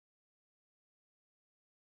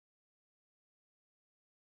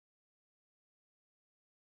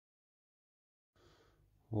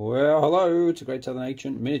Well, hello, it's a Great Southern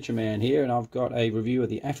Ancient Miniature Man here, and I've got a review of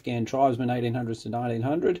the Afghan Tribesmen 1800s to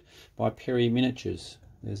 1900 by Perry Miniatures.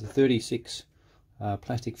 There's the 36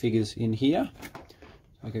 plastic figures in here.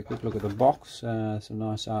 Take a quick look at the box. Some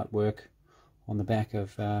nice artwork on the back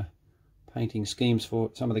of painting schemes for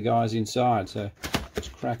some of the guys inside. So let's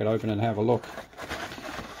crack it open and have a look.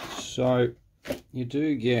 So you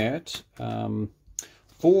do get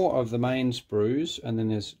 4 of the main sprues, and then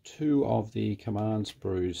there's 2 of the command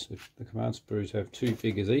sprues. The command sprues have 2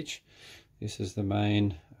 figures each. This is the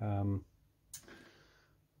main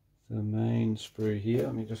sprue here.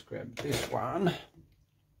 Let me just grab this one.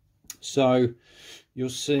 So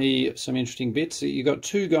you'll see some interesting bits. You've got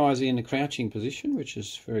 2 guys in the crouching position, which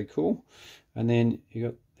is very cool, and then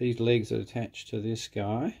you've got these legs that attach to this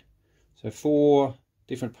guy. So 4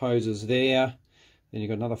 different poses there. Then you've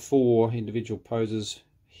got another 4 individual poses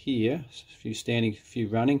here, a few standing, a few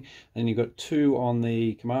running, and you've got 2 on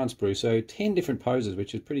the command sprue, so 10 different poses,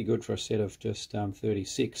 which is pretty good for a set of just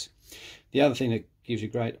 36. The other thing that gives you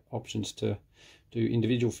great options to do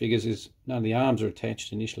individual figures is none of the arms are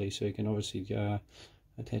attached initially, so you can obviously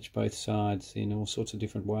attach both sides in all sorts of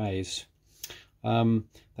different ways.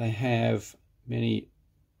 They have many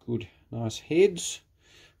good, nice heads,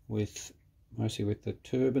 mostly with the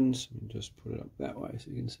turbans. Let me just put it up that way so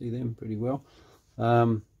you can see them pretty well.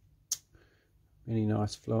 Many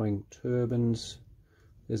nice flowing turbans.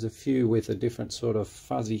 There's a few with a different sort of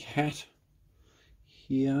fuzzy hat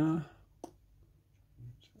here.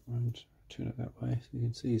 Turn it that way so you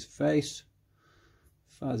can see his face.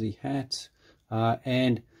 Fuzzy hats.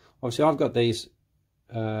 And obviously I've got these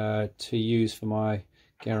to use for my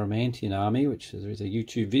Garamantian army, which there is a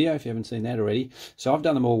YouTube video if you haven't seen that already. So I've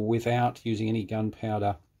done them all without using any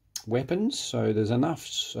gunpowder weapons, so there's enough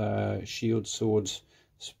shields, swords,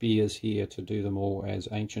 spears here to do them all as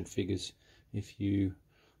ancient figures if you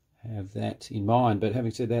have that in mind. But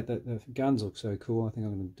having said that, the guns look so cool, I think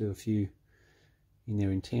I'm going to do a few in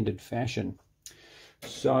their intended fashion.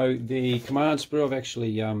 So the command sprue, I've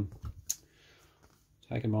actually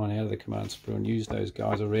taken mine out of the command sprue and used those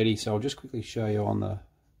guys already, so I'll just quickly show you on the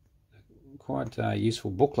quite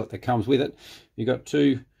useful booklet that comes with it. You've got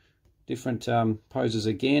 2 different poses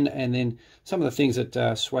again, and then some of the things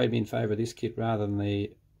that swayed me in favour of this kit rather than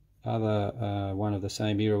the other one of the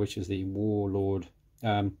same era, which is the War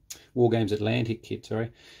Games Atlantic kit,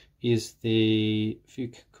 is the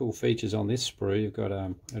few cool features on this sprue. You've got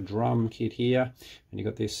a drum kit here, and you've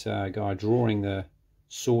got this guy drawing the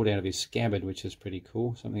sword out of his scabbard, which is pretty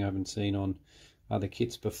cool, something I haven't seen on other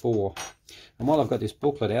kits before. And while I've got this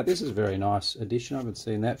booklet out, this is a very nice edition. I haven't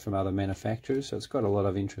seen that from other manufacturers, so it's got a lot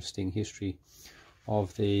of interesting history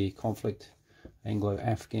of the conflict,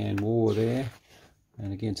 Anglo-Afghan war there,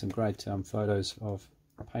 and again some great photos of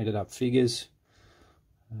painted up figures,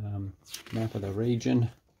 map of the region,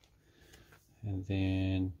 and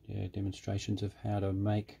then demonstrations of how to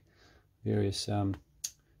make various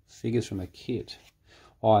figures from a kit.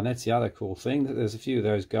 Oh, and that's the other cool thing. There's a few of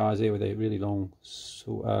those guys there with their really long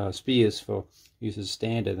spears for use as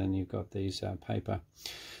standard, and you've got these paper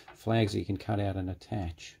flags that you can cut out and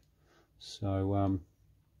attach. So,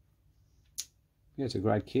 yeah, it's a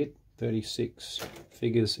great kit. 36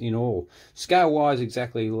 figures in all. Scale-wise,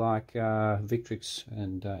 exactly like Victrix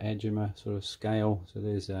and Ajima sort of scale. So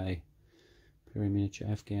there's a Perry Miniature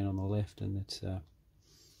Afghan on the left, and that's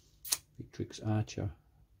Victrix Archer,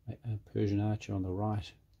 a Persian Archer on the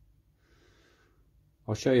right.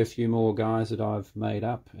 I'll show you a few more guys that I've made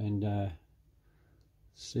up and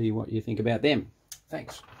see what you think about them.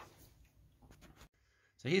 Thanks.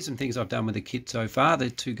 So here's some things I've done with the kit so far. There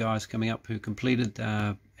are 2 guys coming up who completed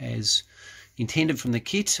as intended from the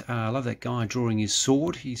kit. I love that guy drawing his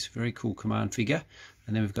sword. He's a very cool command figure.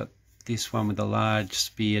 And then we've got this one with a large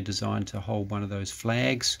spear designed to hold one of those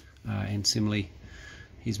flags, and similarly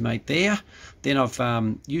his mate there. Then I've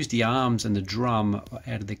used the arms and the drum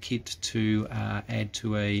out of the kit to add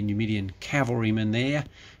to a Numidian cavalryman there,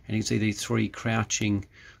 and you can see these 3 crouching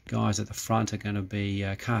guys at the front are going to be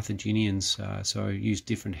Carthaginians, so I used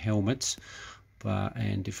different helmets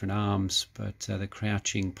and different arms, but the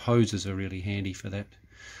crouching poses are really handy for that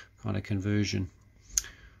kind of conversion.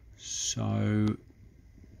 So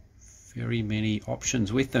very many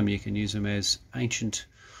options with them. You can use them as ancient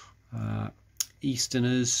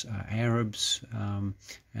Easterners, Arabs, and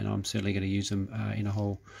I'm certainly going to use them in a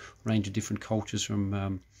whole range of different cultures,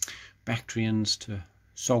 from Bactrians to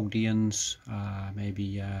Sogdians,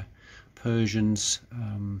 maybe Persians,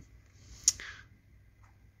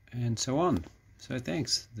 and so on. So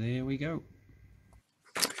thanks. There we go.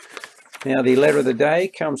 Now the letter of the day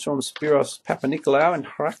comes from Spiros Papanikolaou and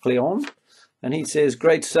Heraklion. And he says,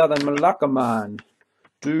 Great Southern Malacca man,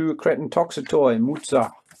 do Cretan Toxatoy,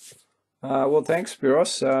 Mutza. Well, thanks,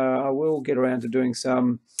 Spiros. I will get around to doing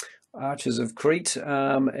some Archers of Crete,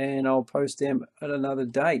 and I'll post them at another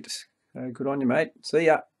date. Good on you, mate. See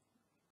ya.